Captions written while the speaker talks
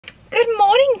Good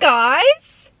morning,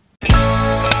 guys.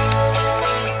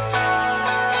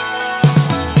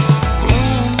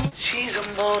 She's a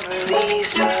Mona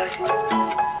Lisa.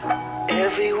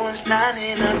 Everyone's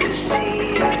lining up to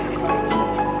see her.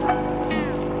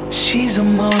 She's a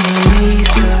Mona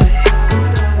Lisa.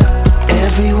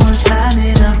 Everyone's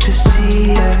lining up to see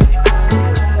her.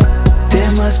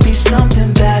 There must be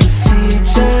something about her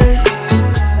features.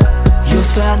 You'll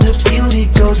find her beauty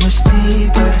goes much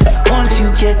deeper once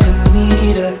you get to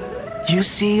meet her. You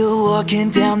see her walking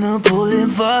down the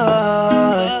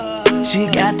boulevard. She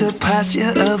got the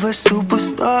posture of a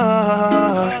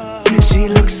superstar. She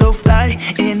looks so fly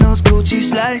in those Gucci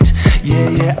slides. Yeah,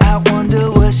 yeah, I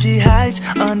wonder what she hides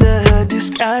under her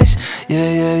disguise. Yeah,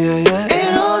 yeah, yeah, yeah.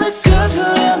 And all the girls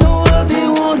around the world, they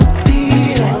wanna be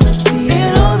her.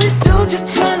 And all the dudes are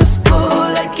trying to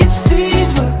score like it's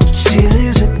fever. She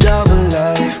lives a double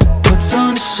life, puts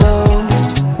on a show.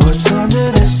 What's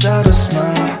under the subtle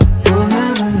smile, we'll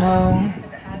never know.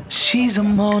 She's a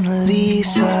Mona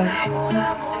Lisa.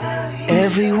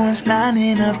 Everyone's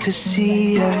lining up to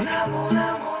see her.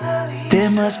 There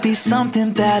must be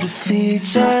something about her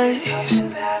features.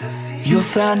 You'll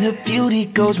find her beauty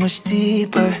goes much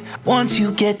deeper once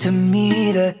you get to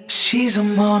meet her. She's a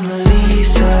Mona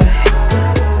Lisa.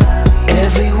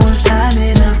 Everyone's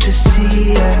lining up to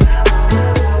see her.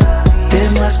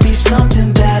 There must be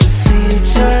something about her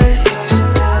features.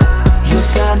 You'll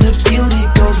find her beauty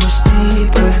goes much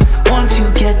deeper once you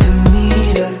get to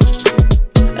meet her.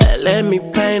 Let me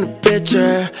paint a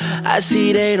picture. I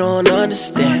see they don't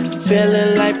understand.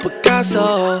 Feeling like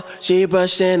Picasso. She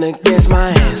brushing against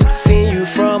my hands. Seen you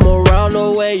from around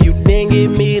the way. You didn't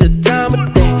give me the time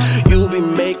of day. You be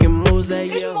making moves that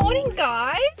you. Good morning,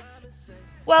 guys.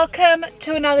 Welcome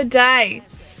to another day.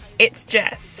 It's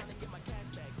Jess.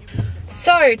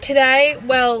 So today,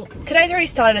 well, today's already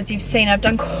started, as you've seen. I've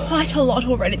done quite a lot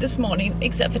already this morning,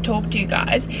 except for talk to you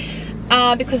guys.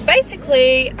 Because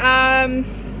basically,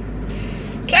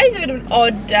 today's a bit of an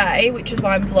odd day, which is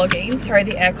why I'm vlogging. Sorry,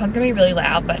 the aircon's gonna be really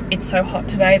loud, but it's so hot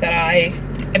today that I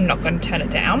am not gonna turn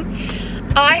it down.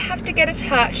 I have to get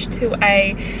attached to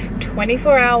a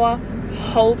 24-hour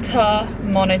Holter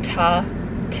monitor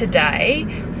today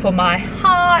for my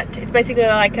heart. It's basically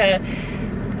like a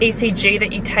ECG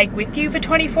that you take with you for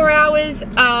 24 hours.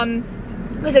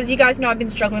 Because as you guys know, I've been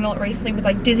struggling a lot recently with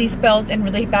like dizzy spells and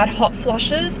really bad hot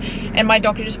flushes, and my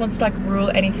doctor just wants to like rule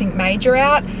anything major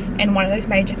out, and one of those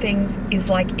major things is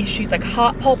like issues like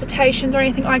heart palpitations or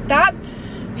anything like that.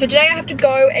 So today I have to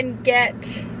go and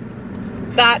get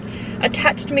that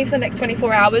attached to me for the next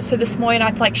 24 hours. So this morning I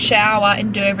had to like shower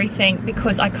and do everything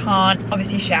because I can't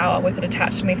obviously shower with it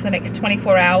attached to me for the next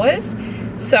 24 hours.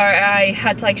 So I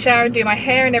had to like shower and do my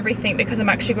hair and everything because I'm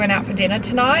actually going out for dinner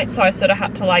tonight. So I sort of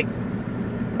had to like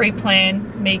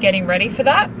pre-plan me getting ready for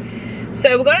that.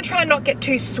 So we're going to try and not get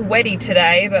too sweaty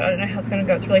today, but I don't know how it's going to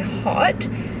go. It's really hot.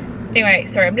 Anyway,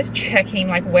 sorry, I'm just checking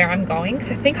like where I'm going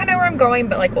because I think I know where I'm going,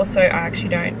 but like also I actually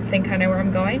don't think I know where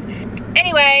I'm going.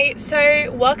 Anyway,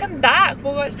 so welcome back.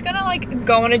 We're just gonna like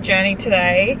go on a journey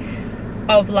today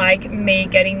of like me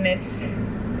getting this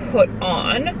put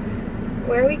on.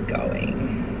 Where are we going?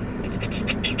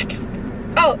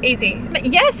 Oh, easy. But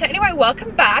yeah, so anyway,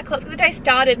 welcome back. Let's get the day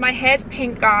started. My hair's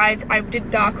pink, guys. I did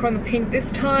darker on the pink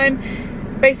this time.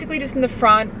 Basically just in the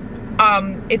front.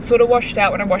 It sort of washed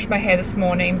out when I washed my hair this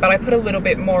morning, but I put a little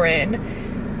bit more in.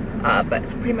 But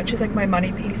it's pretty much just like my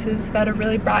money pieces that are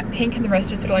really bright pink, and the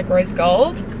rest is sort of like rose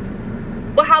gold.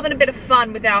 We're having a bit of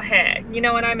fun with our hair, you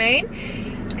know what I mean?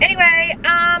 Anyway,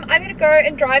 I'm gonna go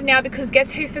and drive now because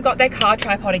guess who forgot their car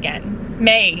tripod again?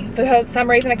 Me. For some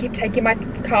reason I keep taking my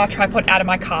car tripod out of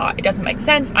my car. It doesn't make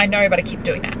sense, I know, but I keep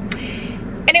doing that.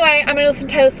 Anyway, I'm gonna listen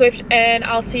to Taylor Swift and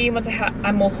I'll see you once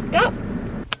I'm all hooked up.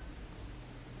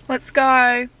 Let's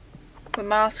go. We're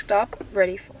masked up,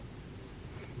 ready for.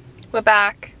 We're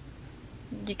back.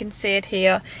 You can see it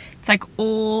here. It's like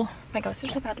all, oh my god,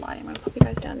 such a bad lighting. My puppy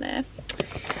goes down there.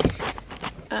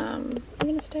 I'm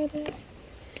gonna stay there.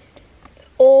 It's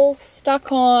all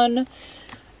stuck on.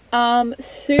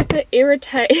 Super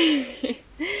irritating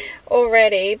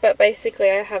already, but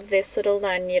basically I have this little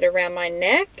lanyard around my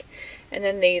neck, and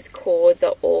then these cords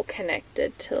are all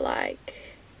connected to like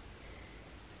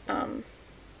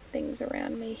things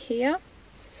around me here.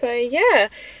 So yeah,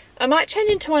 I might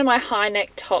change into one of my high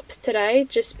neck tops today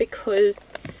just because,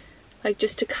 like,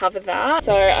 just to cover that.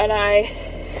 So, and I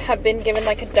have been given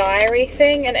like a diary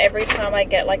thing, and every time I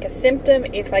get like a symptom,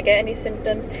 if I get any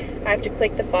symptoms, I have to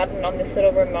click the button on this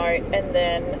little remote and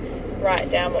then write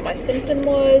down what my symptom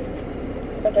was.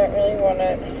 I don't really want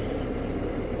it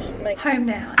Home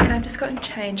now, and I've just gotten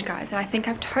changed, guys, and I think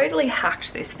I've totally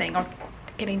hacked this thing on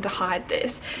getting to hide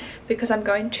this because I'm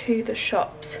going to the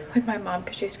shops with my mum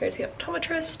because she used to go to the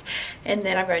optometrist, and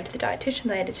then I'm going to the dietitian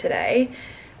later today.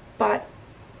 But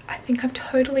I think I've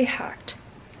totally hacked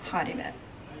hiding it.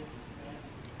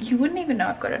 You wouldn't even know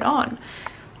I've got it on.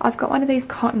 I've got one of these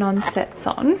cotton on sets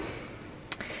on,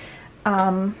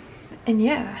 and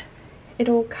yeah, it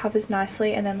all covers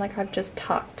nicely, and then like I've just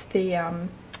tucked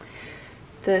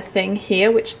the thing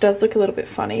here, which does look a little bit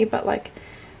funny, but like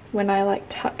when I like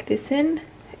tuck this in,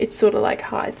 it sort of like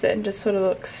hides it and just sort of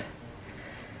looks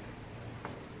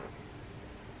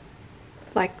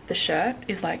like the shirt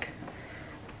is like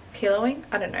pillowing.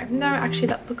 I don't know. No, actually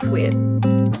that looks weird.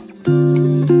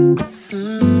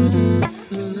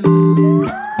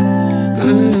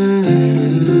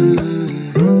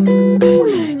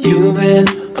 You've been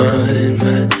on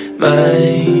my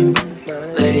mind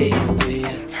lately.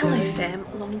 Hello fam,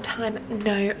 long time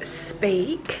no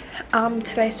speak.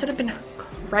 Today's sort of been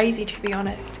crazy, to be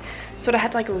honest. Sort of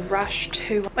had to like rush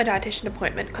to my dietitian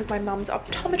appointment because my mum's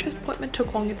optometrist appointment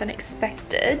took longer than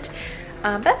expected.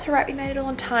 That's alright, we made it all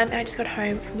on time, and I just got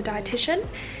home from the dietitian.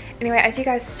 Anyway, as you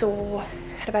guys saw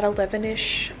at about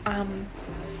 11ish,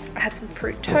 I had some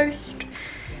fruit toast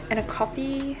and a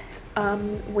coffee,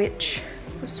 which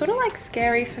was sort of like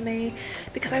scary for me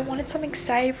because I wanted something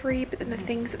savory, but then the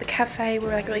things at the cafe were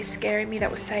like really scaring me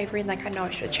that was savory, and like I know I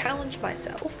should have challenged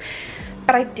myself,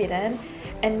 but I didn't.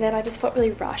 And then I just felt really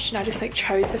rushed, and I just like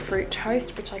chose the fruit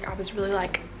toast, which like I was really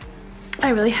like, I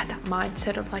really had that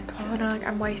mindset of like, oh no,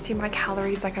 I'm wasting my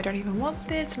calories, like I don't even want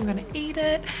this, I'm gonna eat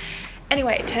it.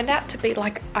 Anyway, it turned out to be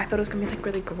like, I thought it was gonna be like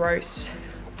really gross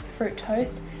fruit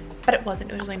toast, but it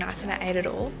wasn't. It was really nice, and I ate it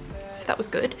all, so that was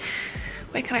good.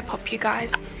 Where can I pop you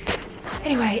guys?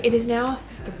 Anyway, it is now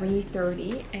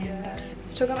 3:30, and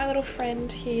still got my little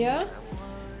friend here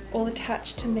all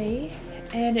attached to me,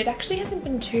 and it actually hasn't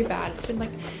been too bad. It's been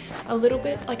like a little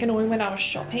bit like annoying when I was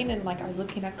shopping and like I was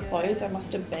looking at clothes. I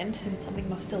must have bent and something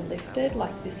must have lifted,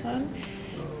 like this one,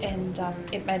 and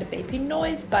it made a beeping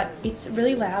noise, but it's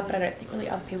really loud, but I don't think really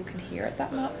other people can hear it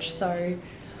that much, so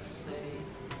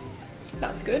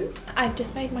that's good. I've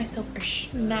just made myself a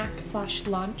snack slash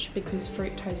lunch because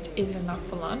fruit toast isn't enough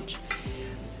for lunch,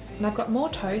 and I've got more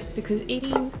toast because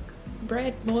eating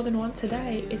bread more than once a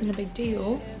day isn't a big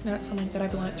deal. That's something that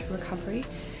I've learned through recovery.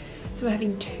 So we're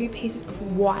having 2 pieces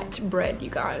of white bread, you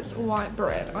guys. White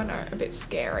bread, I know, a bit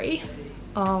scary.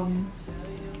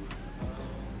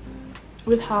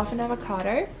 With half an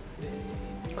avocado,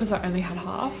 because I only had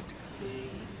half,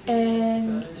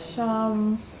 and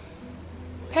some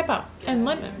pepper and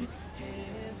lemon.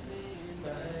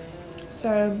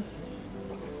 So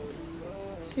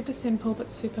super simple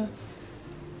but super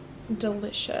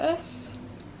delicious.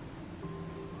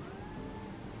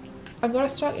 I've got to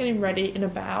start getting ready in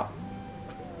about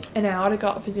an hour to go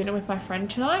out for dinner with my friend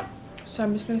tonight, so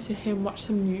I'm just going to sit here and watch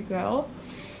some New Girl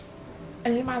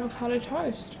and eat my avocado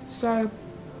toast, so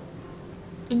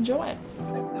enjoy it.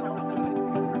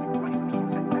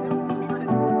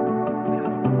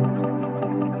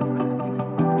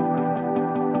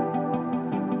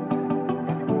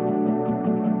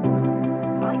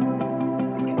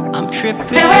 Tripping.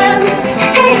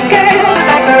 Hey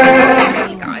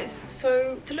guys,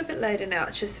 so it's a little bit later now.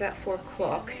 It's just about 4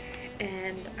 o'clock,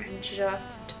 and I'm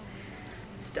just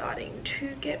starting to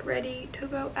get ready to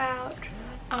go out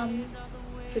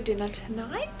for dinner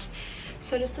tonight.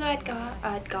 So just thought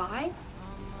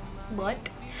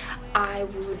I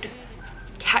would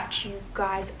catch you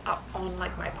guys up on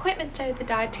like my appointment day with the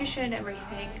dietitian and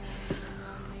everything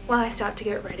while I start to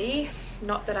get ready.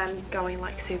 Not that I'm going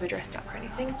like super dressed up or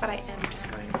anything, but I am just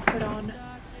going to put on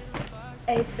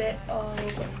a bit of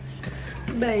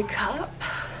makeup.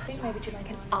 I think maybe do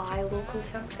like an eye look or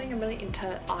something. I'm really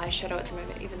into eyeshadow at the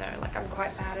moment, even though like I'm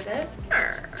quite bad at it.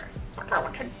 What I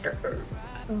want to do.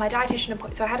 My dietitian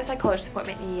appointment, so I had a psychologist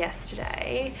appointment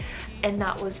yesterday, and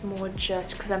that was more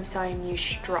just because I'm starting a new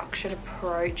structured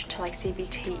approach to like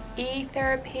CBT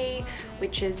therapy,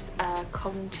 which is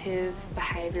cognitive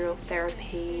behavioral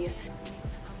therapy.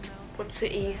 What's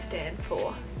the E stand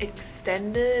for?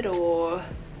 Extended, or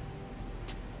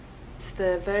it's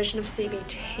the version of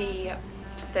CBT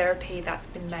therapy that's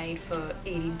been made for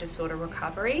eating disorder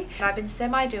recovery. And I've been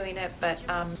semi doing it, but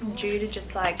due to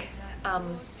just like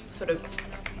sort of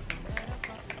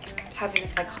having a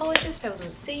psychologist, I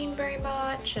wasn't seen very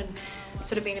much, and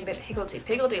sort of being a bit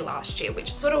higgledy-piggledy last year,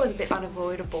 which sort of was a bit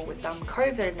unavoidable with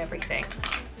COVID and everything.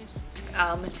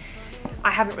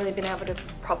 I haven't really been able to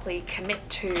properly commit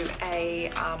to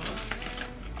a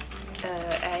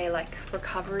like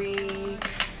recovery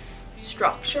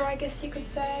structure, I guess you could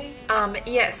say.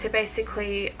 Yeah, so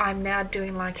basically I'm now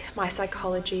doing like my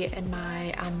psychology and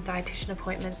my dietitian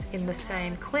appointments in the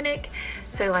same clinic,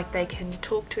 so like they can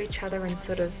talk to each other and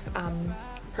sort of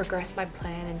progress my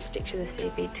plan and stick to the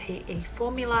CBTE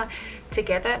formula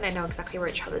together, and they know exactly where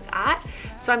each other's at.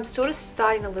 So I'm sort of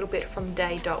starting a little bit from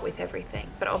day dot with everything,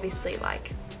 but obviously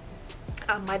like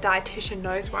my dietitian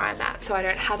knows where I'm at, so I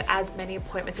don't have as many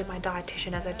appointments with my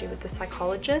dietitian as I do with the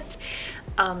psychologist,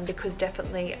 because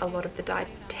definitely a lot of the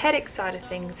dietetic side of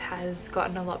things has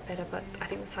gotten a lot better, but I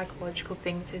think the psychological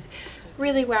things is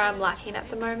really where I'm lacking at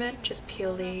the moment, just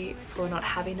purely for not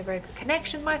having a very good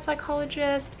connection with my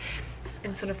psychologist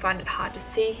and sort of find it hard to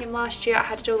see him. Last year I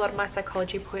had to do a lot of my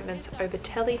psychology appointments over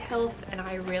telehealth, and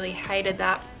I really hated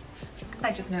that.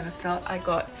 I just never felt I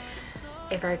got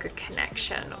a very good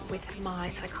connection with my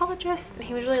psychologist.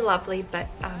 He was really lovely, but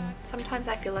sometimes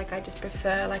I feel like I just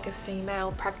prefer like a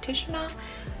female practitioner.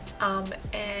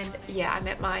 And yeah, I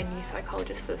met my new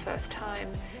psychologist for the first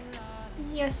time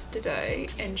yesterday,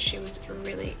 and she was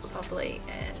really lovely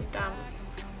and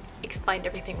explained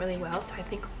everything really well, so I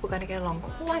think we're going to get along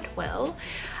quite well.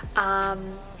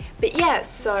 But yeah,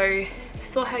 so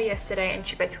saw her yesterday and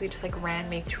she basically just like ran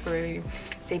me through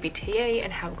CBTE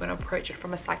and how we're going to approach it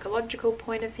from a psychological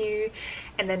point of view.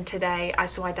 And then today I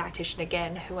saw my dietitian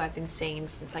again, who I've been seeing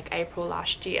since like April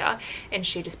last year, and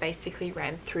she just basically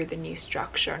ran through the new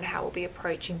structure and how we'll be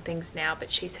approaching things now.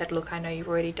 But she said, look, I know you've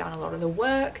already done a lot of the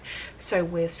work, so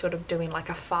we're sort of doing like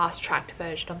a fast-tracked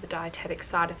version of the dietetic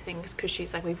side of things, because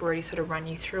she's like, we've already sort of run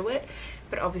you through it,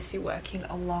 but obviously working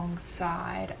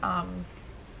alongside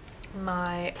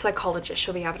my psychologist,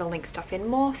 she'll be able to link stuff in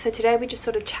more. So today we just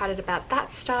sort of chatted about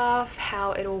that stuff,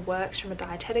 how it all works from a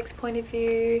dietetics point of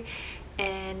view,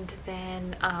 and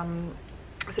then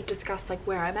also discussed like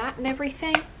where I'm at and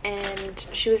everything. And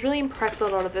she was really impressed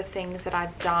with a lot of the things that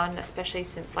I've done, especially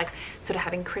since like sort of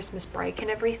having Christmas break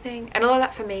and everything. And a lot of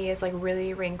that for me is like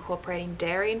really reincorporating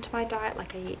dairy into my diet.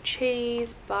 Like I eat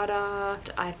cheese, butter.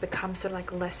 I've become sort of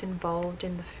like less involved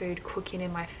in the food cooking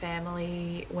in my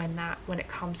family when it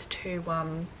comes to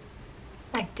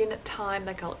like dinner time.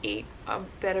 Like I'll eat a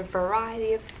better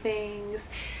variety of things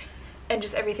and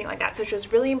just everything like that. So she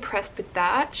was really impressed with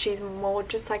that. She's more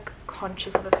just like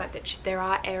conscious of the fact that there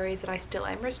are areas that I still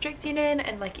am restricting in,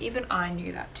 and like even I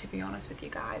knew that, to be honest with you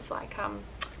guys. Like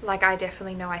I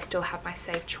definitely know I still have my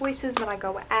safe choices when I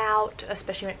go out,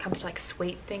 especially when it comes to like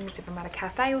sweet things, if I'm at a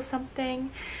cafe or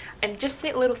something, and just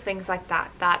the little things like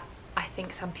that that I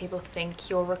think some people think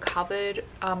you're recovered,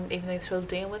 even though you're still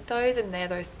dealing with those, and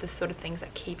they're the sort of things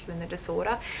that keep you in the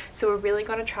disorder. So we're really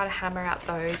going to try to hammer out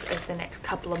those over the next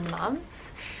couple of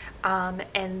months.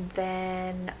 And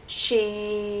then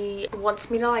she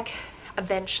wants me to like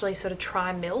eventually sort of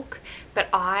try milk, but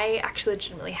I actually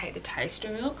legitimately hate the taste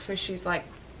of milk. So she's like,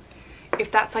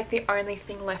 if that's like the only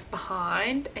thing left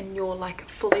behind and you're like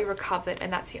fully recovered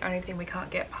and that's the only thing we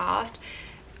can't get past,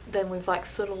 then we've like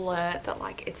sort of learned that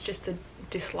like it's just a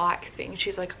dislike thing.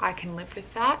 She's like, I can live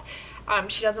with that.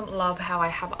 She doesn't love how I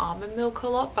have almond milk a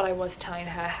lot, but I was telling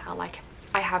her how like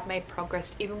I have made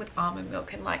progress even with almond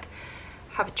milk, and like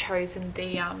have chosen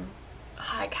the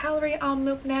high calorie almond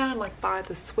milk now and like buy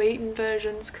the sweetened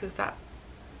versions, because that,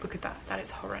 look at that, that is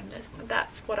horrendous.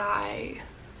 That's what I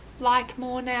like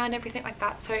more now and everything like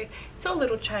that. So it's all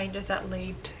little changes that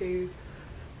lead to,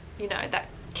 you know, that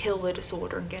kill the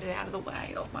disorder and get it out of the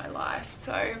way of my life.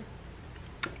 So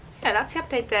yeah, that's the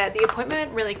update there. The appointment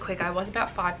went really quick. I was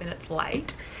about 5 minutes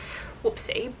late,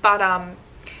 whoopsie, but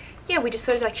yeah, we just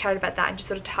sort of like chatted about that and just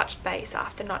sort of touched base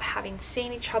after not having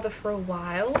seen each other for a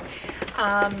while.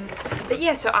 But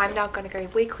yeah, so I'm now going to go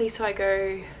weekly. So I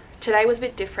go, today was a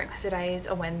bit different because today is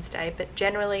a Wednesday, but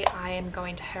generally I am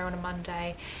going to her on a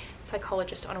Monday,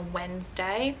 psychologist on a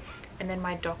Wednesday, and then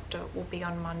my doctor will be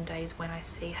on Mondays when I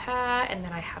see her, and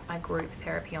then I have my group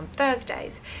therapy on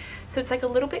Thursdays. So it's like a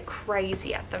little bit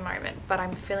crazy at the moment, but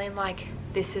I'm feeling like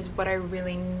this is what I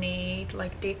really need.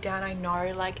 Like deep down I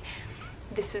know like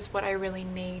this is what I really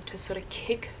need to sort of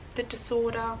kick the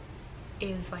disorder,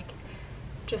 is like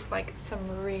just like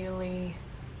some really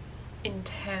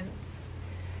intense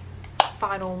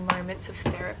final moments of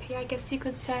therapy, I guess you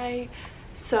could say.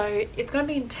 So it's gonna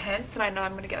be intense, and I know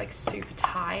I'm gonna get like super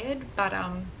tired, but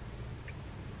I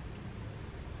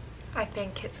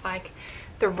think it's like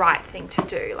the right thing to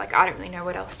do. Like I don't really know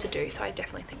what else to do, so I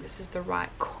definitely think this is the right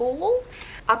call.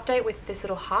 Update with this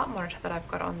little heart monitor that I've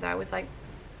got on though was like,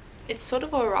 it's sort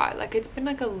of alright. Like it's been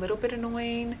like a little bit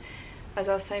annoying, as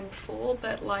I was saying before,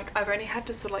 but like I've only had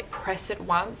to sort of like press it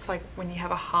once, like when you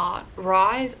have a heart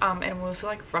rise, and we're also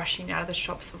like rushing out of the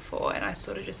shops before, and I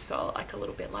sort of just felt like a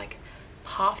little bit like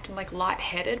puffed and like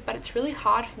lightheaded, but it's really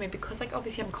hard for me because like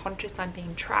obviously I'm conscious I'm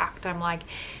being tracked. I'm like,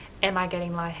 am I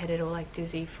getting lightheaded or like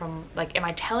dizzy from like, am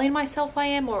I telling myself I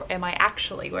am or am I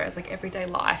actually? Whereas like everyday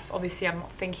life, obviously I'm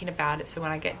not thinking about it, so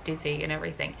when I get dizzy and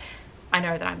everything, I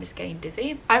know that I'm just getting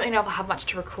dizzy. I don't really know if I'll have much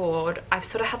to record. I've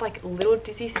sort of had like little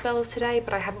dizzy spells today,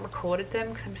 but I haven't recorded them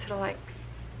because I'm sort of like,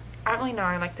 I don't really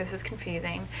know, like this is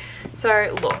confusing.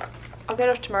 So look, I'll get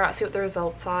off tomorrow, I'll see what the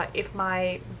results are. If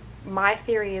my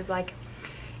theory is like,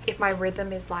 if my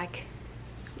rhythm is like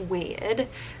weird,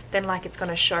 then like it's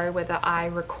gonna show whether I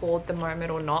record the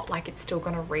moment or not. Like it's still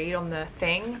gonna read on the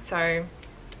thing. So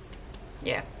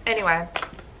yeah, anyway,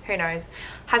 who knows.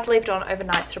 I have to leave it on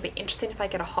overnight, so it'll be interesting if I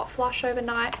get a hot flush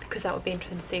overnight, because that would be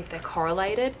interesting to see if they're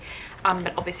correlated.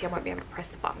 But obviously I won't be able to press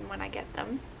the button when I get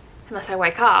them unless I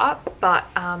wake up. But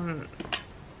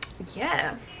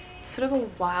yeah, sort of a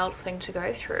wild thing to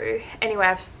go through. Anyway,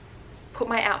 I've put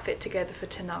my outfit together for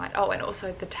tonight. Oh, and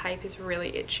also the tape is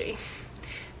really itchy.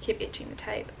 Keep itching the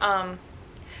tape.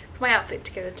 Put my outfit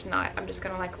together tonight. I'm just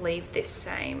gonna like leave this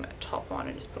same top on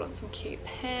and just put on some cute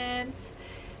pants,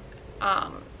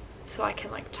 so I can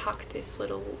like tuck this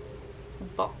little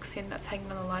box in that's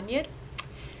hanging on the lanyard.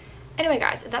 Anyway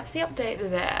guys, that's the update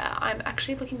there. I'm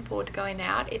actually looking forward to going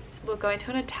out. We're going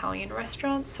to an Italian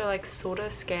restaurant, so like sort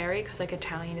of scary because like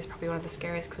Italian is probably one of the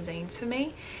scariest cuisines for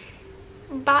me,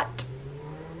 but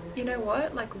you know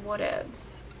what, like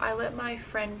whatevs. I let my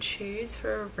friend choose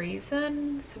for a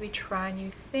reason, so we try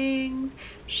new things.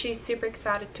 She's super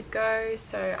excited to go,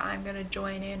 so I'm gonna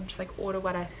join in, just like order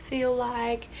what I feel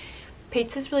like.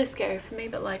 Pizza's really scary for me,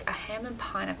 but like a ham and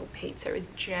pineapple pizza is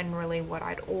generally what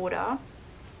I'd order.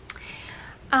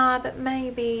 But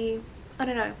maybe, I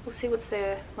don't know, we'll see what's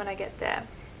there when I get there.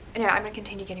 Anyway, I'm gonna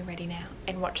continue getting ready now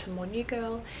and watch some more New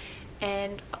Girl,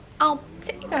 and I'll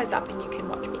set you guys up and you can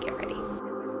watch me get ready.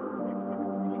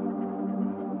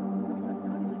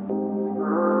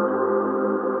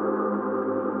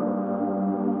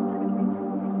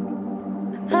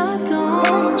 I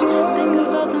don't think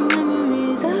about the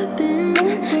memories I've been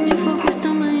too focused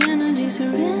on my energy,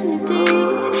 serenity.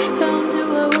 Found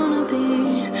who I wanna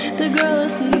be, the girl I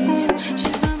see.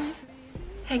 She's finally free.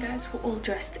 Hey guys, we're all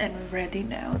dressed and ready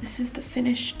now. This is the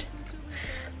finished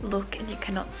look and you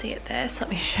cannot see it there, so let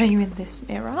me show you in this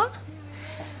mirror.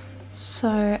 So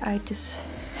I just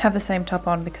have the same top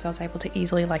on because I was able to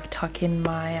easily like tuck in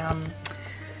my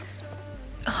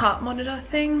heart monitor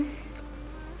thing,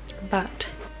 but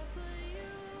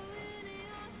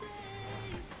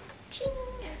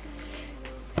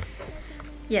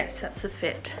yes, that's the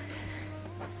fit.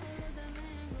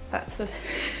 That's the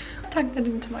tuck that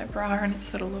into my bra and it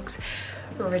sort of looks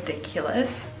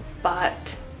ridiculous,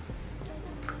 but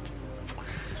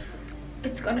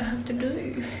it's gonna have to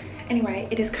do. Anyway,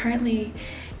 it is currently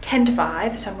 10 to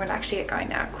 5, so I'm gonna actually get going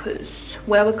now because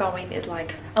where we're going is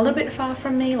like a little bit far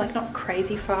from me, like not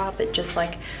crazy far, but just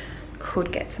like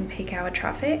could get some peak hour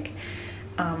traffic.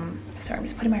 So I'm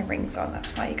just putting my rings on,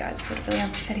 that's why you guys are sort of really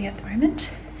unsteady at the moment.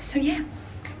 So yeah,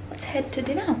 let's head to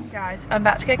dinner. Guys, I'm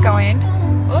about to get going.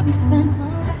 Oops.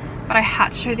 But I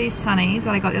had to show these sunnies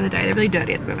that I got the other day. They're really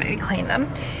dirty at the moment, I need to clean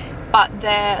them. But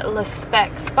they're Le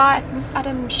Specs by, I think it was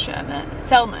Adam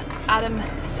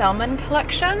Selman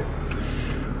collection.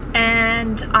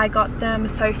 And I got them,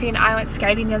 Sophie and I went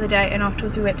skating the other day, and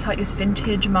afterwards we went to like this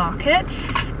vintage market.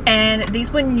 And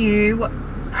these were new,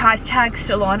 price tag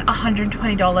still on,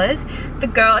 $120. The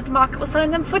girl at the market was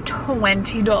selling them for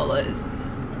 $20.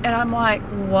 And I'm like,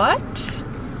 what?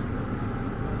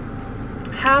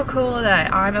 How cool are they?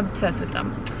 I'm obsessed with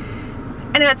them.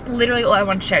 And that's literally all I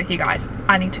wanted to share with you guys.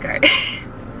 I need to go.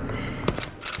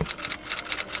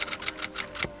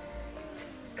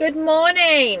 Good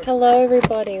morning. Hello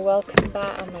everybody, welcome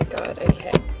back. Oh my god,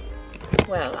 okay.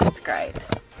 Well, that's great.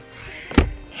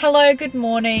 Hello, good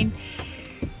morning.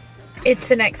 It's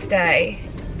the next day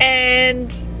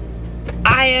and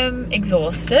I am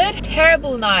exhausted.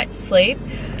 Terrible night's sleep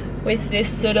with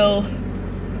this little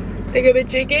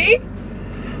thingamajiggy.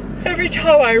 Every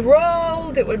time I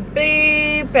rolled, it would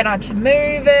beep and I had to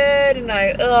move it and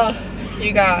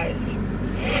you guys.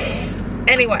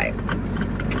 Anyway,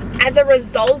 as a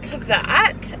result of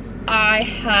that, I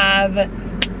have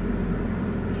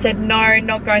said no,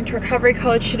 not going to recovery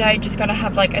college today, just gonna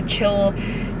have like a chill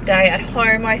day at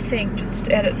home, I think, just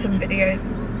edit some videos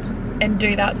and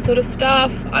do that sort of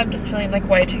stuff. I'm just feeling like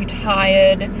way too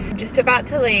tired. I'm just about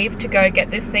to leave to go get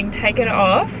this thing taken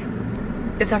off.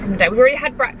 This stuff from the day. We've already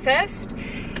had breakfast.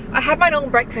 I had my normal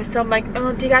breakfast, so I'm like,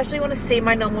 oh, do you guys really want to see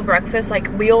my normal breakfast?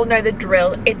 Like, we all know the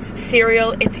drill. It's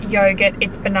cereal, it's yogurt,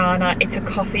 it's banana, it's a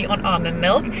coffee on almond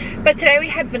milk. But today we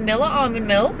had vanilla almond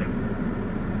milk,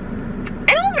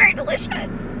 very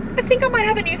delicious. I think I might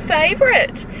have a new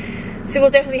favourite. So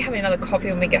we'll definitely be having another coffee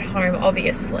when we get home,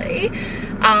 obviously.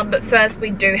 But first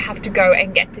we do have to go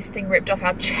and get this thing ripped off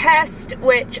our chest,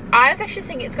 which I was actually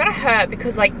thinking it's gonna hurt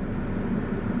because like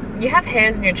you have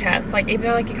hairs in your chest, like even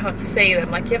though like you can't see them,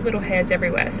 like you have little hairs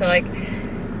everywhere. So like,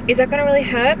 is that gonna really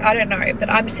hurt? I don't know, but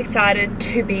I'm just excited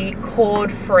to be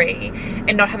cord free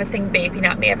and not have a thing beeping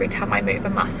at me every time I move a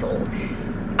muscle.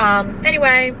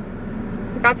 Anyway,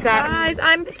 that's that. Guys,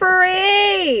 I'm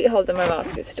free. Hold on, my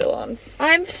mask is still on.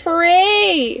 I'm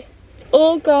free. It's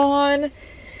all gone.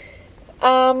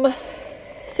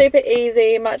 Super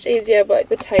easy, much easier like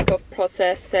the takeoff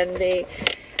process than the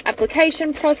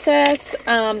application process.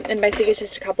 And basically it's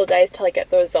just a couple of days till I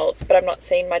get the results, but I'm not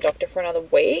seeing my doctor for another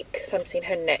week, so I'm seeing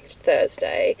her next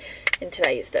Thursday, and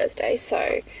today is Thursday,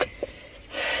 so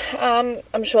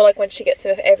I'm sure like when she gets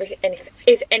them,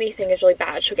 if anything is really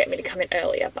bad, she'll get me to come in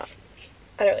earlier, but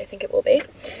I don't really think it will be.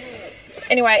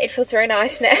 Anyway, it feels very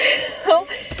nice now.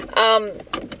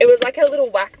 It was like a little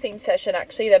waxing session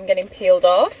actually, them getting peeled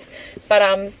off, but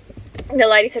the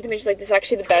lady said to me, she's like, this is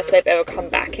actually the best they've ever come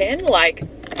back in, like,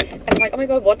 and I'm like, oh my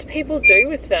god, what do people do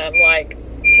with them? Like,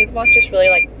 people must just really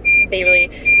like be really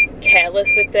careless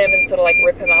with them and sort of like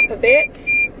rip them up a bit.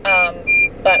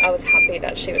 But I was happy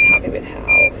that she was happy with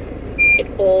how it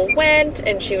all went,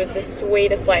 and she was the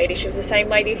sweetest lady. She was the same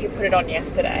lady who put it on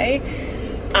yesterday,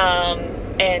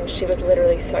 and she was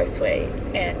literally so sweet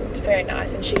and very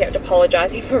nice, and she kept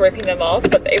apologizing for ripping them off,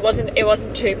 but it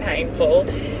wasn't too painful.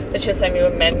 It's just saying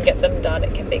when men get them done,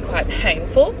 it can be quite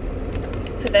painful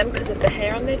for them because of the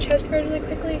hair on their chest grows really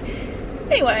quickly.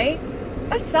 Anyway,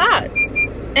 that's that.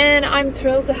 And I'm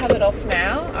thrilled to have it off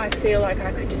now. I feel like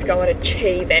I could just go and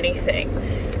achieve anything.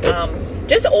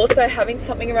 Just also having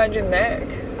something around your neck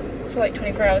for like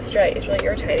 24 hours straight is really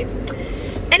irritating.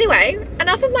 Anyway,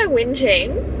 enough of my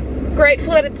whinging.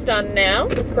 Grateful that it's done now.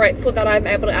 Grateful that I'm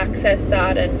able to access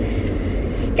that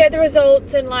and get the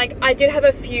results. And like, I did have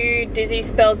a few dizzy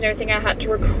spells and everything I had to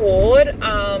record.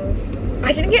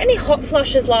 I didn't get any hot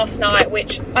flushes last night,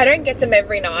 which I don't get them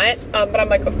every night, but I'm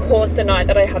like, of course the night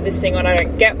that I have this thing on I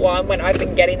don't get one, when I've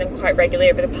been getting them quite regularly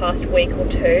over the past week or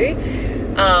two.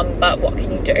 But what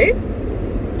can you do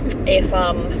if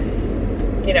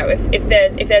you know, if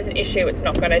there's an issue, it's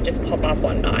not going to just pop up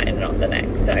one night and not the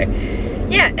next. So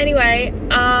yeah, anyway,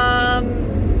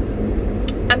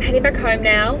 I'm heading back home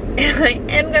now, and I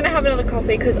am going to have another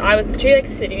coffee because I was literally like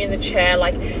sitting in the chair,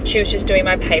 like she was just doing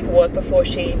my paperwork before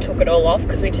she took it all off,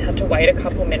 because we just had to wait a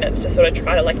couple minutes to sort of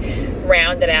try to like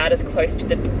round it out as close to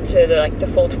the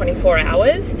full 24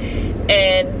 hours.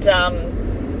 And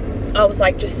I was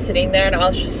like just sitting there and I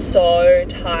was just so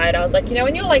tired. I was like, you know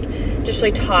when you're like just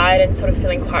really tired and sort of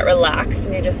feeling quite relaxed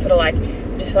and you're just sort of like,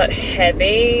 just feel that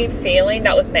heavy feeling?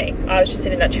 That was me. I was just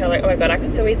sitting in that chair like, oh my god, I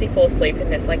could so easily fall asleep in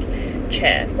this like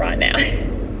chair right now.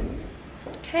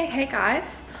 Okay, hey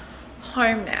guys,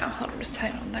 home now. Hold on, just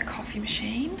turn on the coffee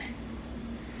machine.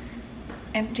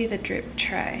 Empty the drip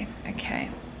tray. Okay.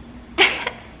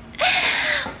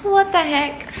 What the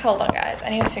heck? Hold on guys, I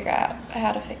need to figure out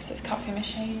how to fix this coffee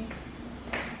machine.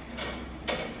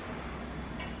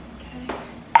 Okay.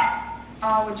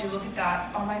 Oh, would you look at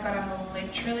that? Oh my god, I'm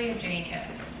literally a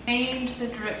genius. Change the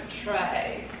drip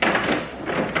tray.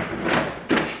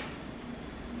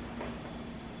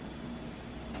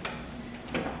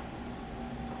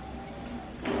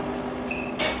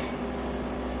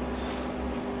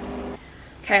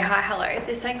 Okay, hi, hello.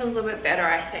 This angle's a little bit better,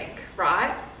 I think,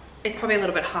 right? It's probably a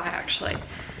little bit high, actually.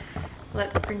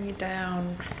 Let's bring you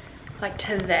down, like,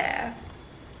 to there.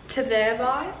 To there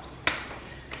vibes.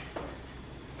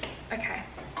 Okay,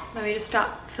 let me just start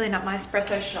filling up my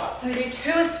espresso shots. So we do 2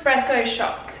 espresso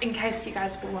shots, in case you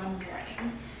guys were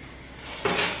wondering.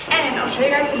 And I'll show you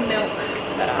guys the milk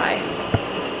that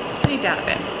I put it down a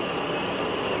bit.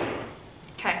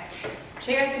 Okay,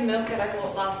 show you guys the milk that I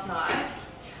bought last night.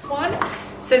 One.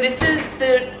 So this is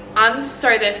the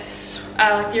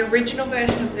original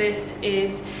version of this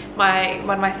is one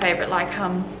of my favorite like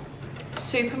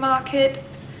supermarket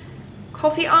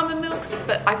coffee almond milks,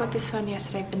 but I got this one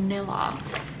yesterday, vanilla,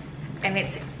 and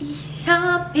it's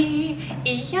yummy,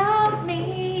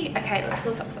 yummy. Okay, let's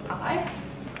fill this up with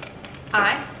ice.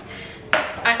 I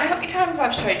don't know how many times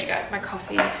I've showed you guys my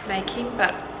coffee making,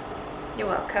 but you're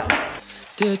welcome.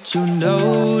 Did you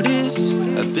notice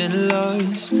I've been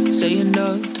lost, staying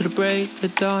up to the break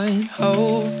of dawn,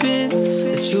 hoping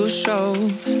that you'll show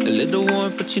a little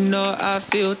warmth, but you know I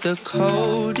feel the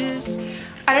coldest.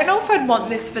 I don't know if I'd want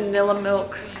this vanilla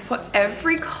milk for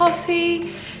every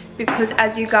coffee, because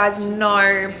as you guys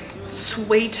know,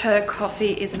 sweeter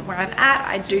coffee isn't where I'm at.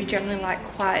 I do generally like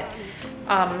quite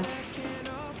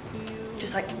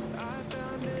just like,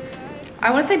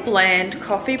 I want to say bland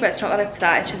coffee, but it's not that it's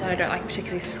that, it's just that I don't like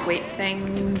particularly sweet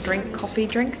coffee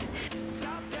drinks.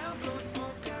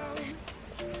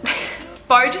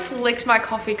 Bo just licked my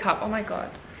coffee cup, oh my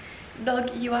god.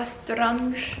 Dog, you are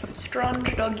strange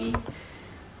doggy.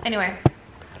 Anyway,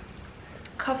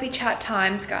 coffee chat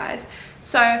times, guys.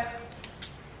 So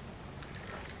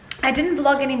I didn't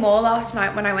vlog anymore last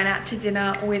night when I went out to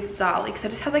dinner with Zali, because I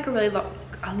just had like a really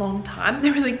long time,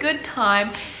 a really good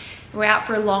time. We were out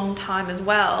for a long time as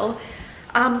well.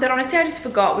 But honestly, I just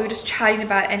forgot. We were just chatting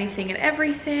about anything and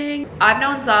everything. I've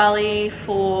known Zali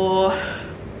for,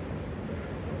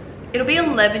 it'll be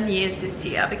 11 years this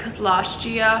year, because last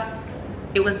year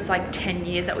it was like 10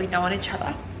 years that we'd known each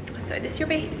other. So this year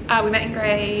we met in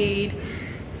grade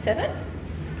 7?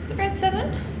 Grade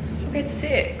 7? Grade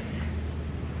 6?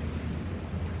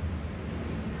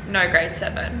 No, grade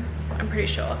 7, I'm pretty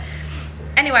sure.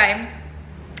 Anyway,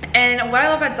 and what I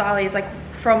love about Zali is like,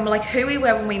 from like who we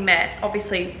were when we met,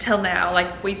 obviously till now,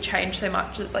 like we've changed so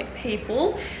much as like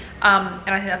people, and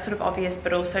I think that's sort of obvious,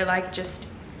 but also like just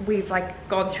we've like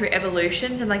gone through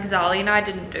evolutions. And like Zali and I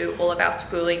didn't do all of our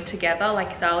schooling together.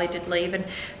 Like Zali did leave and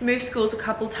move schools a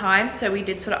couple times, so we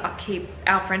did sort of upkeep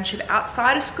our friendship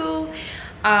outside of school.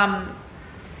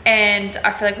 And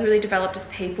I feel like we really developed as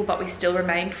people, but we still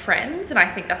remained friends. And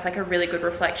I think that's like a really good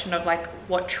reflection of like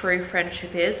what true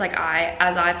friendship is. Like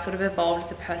as I've sort of evolved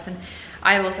as a person,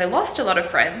 I've also lost a lot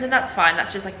of friends, and that's fine.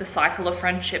 That's just like the cycle of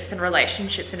friendships and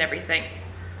relationships and everything.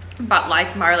 But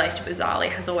like my relationship with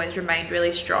Zali has always remained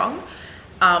really strong.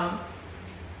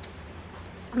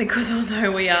 Because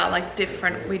although we are like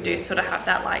different, we do sort of have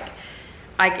that like,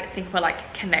 I think we're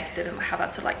like connected and have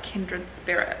that sort of like kindred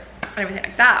spirit and everything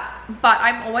like that. But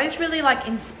I'm always really like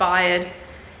inspired.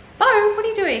 Bo, what are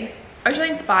you doing? I was really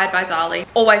inspired by Zali.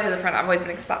 Always as a friend, I've always been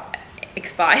inspired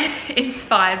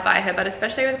by her, but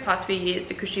especially over the past few years,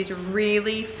 because she's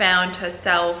really found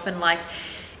herself and like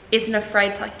isn't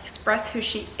afraid to like express who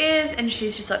she is. And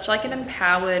she's just such like an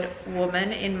empowered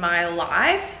woman in my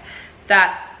life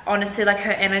that honestly, like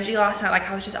her energy last night, like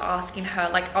I was just asking her,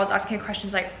 like I was asking her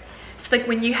questions like, so like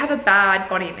when you have a bad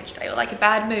body image day or like a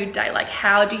bad mood day, like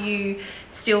how do you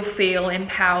still feel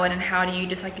empowered, and how do you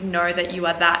just like know that you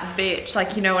are that bitch,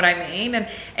 like, you know what I mean?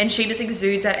 And she just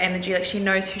exudes that energy. Like she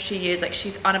knows who she is, like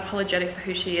she's unapologetic for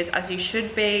who she is, as you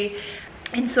should be.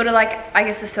 And sort of like, I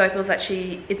guess the circles that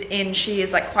she is in, she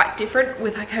is like quite different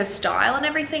with like her style and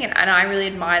everything, and I really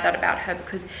admire that about her,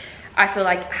 because I feel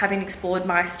like having explored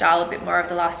my style a bit more over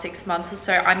the last 6 months or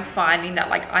so, I'm finding that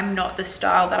like I'm not the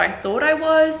style that I thought I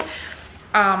was.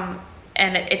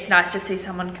 And it's nice to see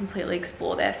someone completely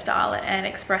explore their style and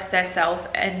express their self,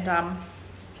 and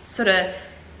sort of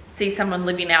see someone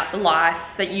living out the life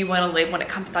that you want to live when it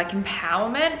comes to like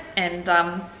empowerment. And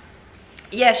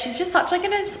yeah, she's just such like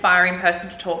an inspiring person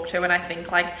to talk to, and I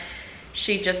think like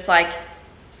she just like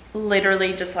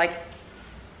literally just like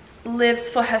lives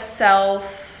for herself,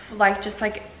 like just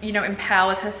like, you know,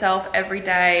 empowers herself every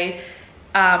day,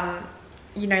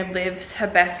 you know, lives her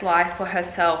best life for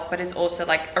herself, but is also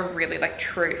like a really like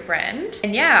true friend.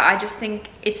 And yeah, I just think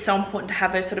it's so important to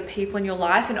have those sort of people in your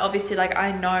life. And obviously like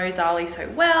I know Zali so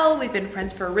well, we've been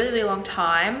friends for a really, really long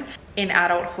time. In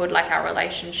adulthood, like our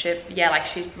relationship, yeah, like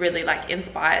she really like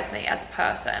inspires me as a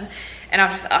person. And I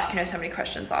was just asking her so many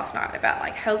questions last night about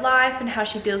like her life and how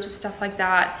she deals with stuff like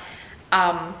that.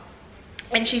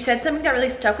 And she said something that really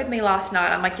stuck with me last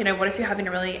night. I'm like, you know, what if you're having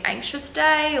a really anxious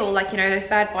day, or like, you know, those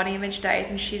bad body image days?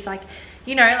 And she's like,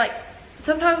 you know, like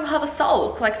sometimes I'll have a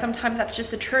sulk, like sometimes that's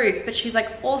just the truth. But she's like,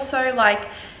 also like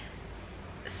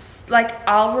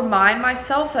I'll remind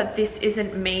myself that this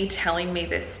isn't me telling me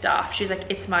this stuff. She's like,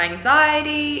 it's my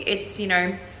anxiety, it's, you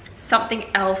know, something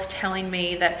else telling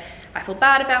me that I feel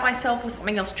bad about myself, or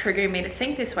something else triggering me to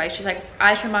think this way. She's like,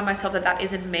 I just remind myself that that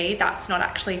isn't me. That's not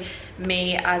actually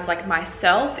me as like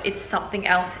myself. It's something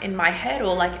else in my head,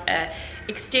 or like a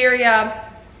exterior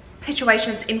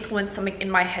situations influence something in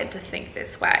my head to think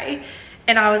this way.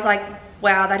 And I was like,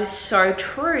 wow, that is so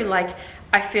true. Like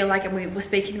I feel like, and we were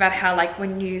speaking about how like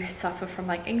when you suffer from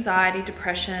like anxiety,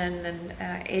 depression,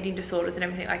 and eating disorders and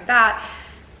everything like that,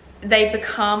 they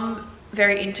become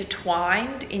very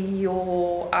intertwined in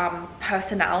your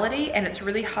personality, and it's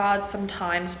really hard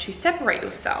sometimes to separate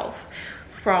yourself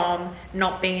from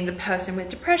not being the person with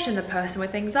depression, the person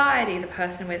with anxiety, the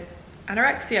person with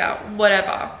anorexia,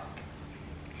 whatever.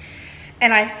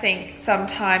 And I think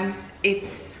sometimes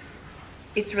it's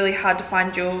really hard to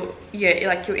find your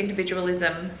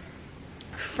individualism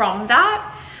from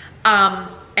that,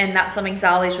 and that's something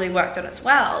Zali's really worked on as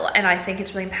well. And I think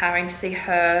it's really empowering to see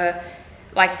her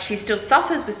like she still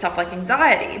suffers with stuff like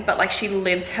anxiety, but like she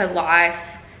lives her life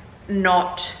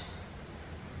not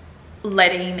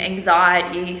letting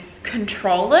anxiety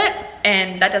control it.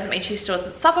 And that doesn't mean she still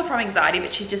doesn't suffer from anxiety,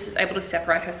 but she just is able to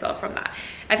separate herself from that.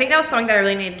 I think that was something that I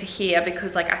really needed to hear,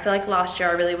 because like I feel like last year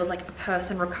I really was like a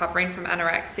person recovering from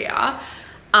anorexia,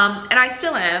 and I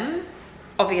still am,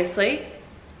 obviously,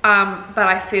 but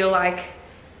I feel like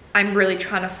I'm really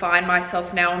trying to find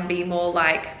myself now and be more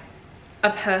like a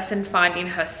person finding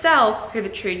herself, who the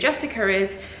true Jessica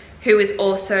is, who is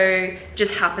also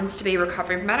just happens to be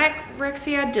recovering from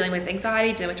anorexia, dealing with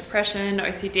anxiety, dealing with depression,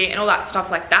 OCD, and all that stuff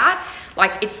like that.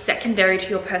 Like, it's secondary to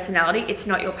your personality. It's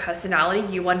not your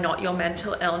personality. You are not your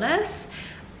mental illness.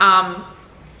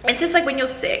 It's just like when you're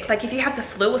sick, like if you have the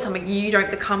flu or something, you don't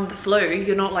become the flu.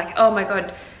 You're not like, oh my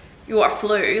God, you are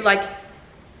flu. Like,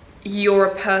 you're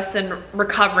a person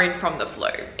recovering from the flu,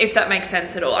 if that makes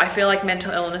sense at all. I feel like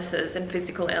mental illnesses and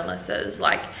physical illnesses,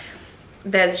 like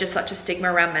there's just such a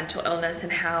stigma around mental illness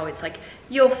and how it's like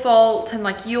your fault and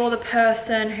like you're the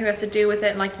person who has to deal with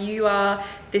it, and like you are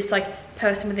this like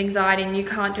person with anxiety and you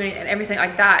can't do it and everything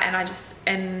like that.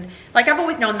 And like I've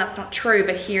always known that's not true,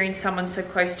 but hearing someone so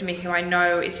close to me who I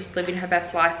know is just living her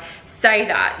best life say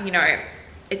that, you know,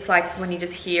 it's like when you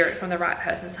just hear it from the right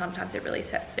person, sometimes it really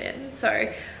sets in.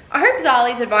 So I hope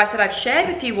Zali's advice that I've shared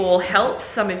with you all helps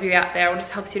some of you out there, or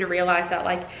just helps you to realize that,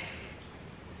 like,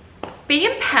 be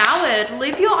empowered,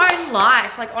 live your own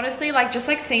life. Like, honestly, like just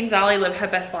like seeing Zali live her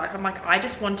best life, I'm like, I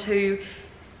just want to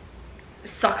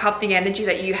suck up the energy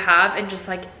that you have and just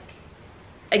like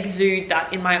exude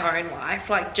that in my own life.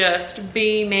 Like, just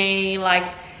be me,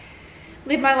 like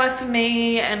live my life for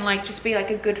me, and like just be like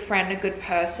a good friend, a good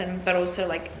person, but also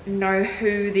like know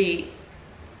who the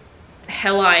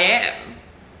hell I am.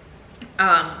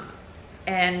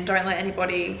 And don't let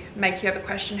anybody make you ever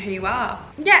question who you are.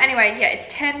 Yeah, anyway, yeah, it's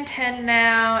 10:10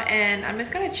 now, and I'm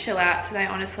just gonna chill out today,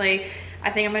 honestly. I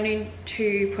think I'm going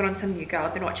to put on some New Girl.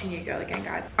 I've been watching New Girl again,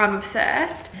 guys. I'm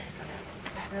obsessed.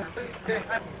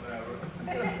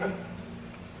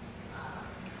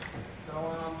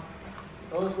 So,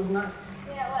 those was nice.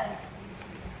 Yeah, it was.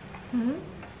 Mm-hmm.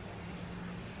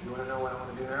 You wanna know what I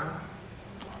wanna do now?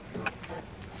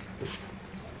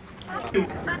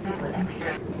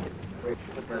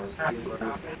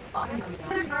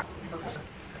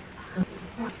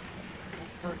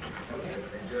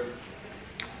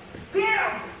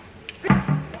 Damn!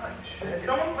 Is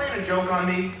someone playing a joke on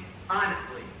me?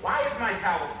 Honestly, why is my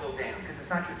towel still damp? Because it's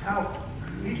not your towel.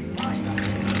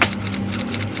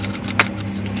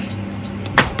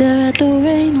 Stare at the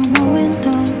rain on my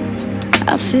window.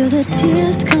 I feel the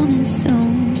tears coming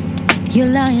soon. You're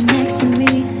lying next to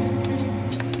me,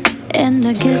 and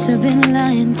I guess I've been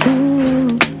lying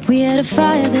too. We had a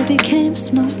fire that became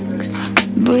smoke.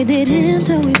 Breathed it in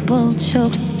till we both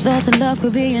choked. Thought the love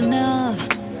could be enough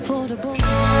for the both.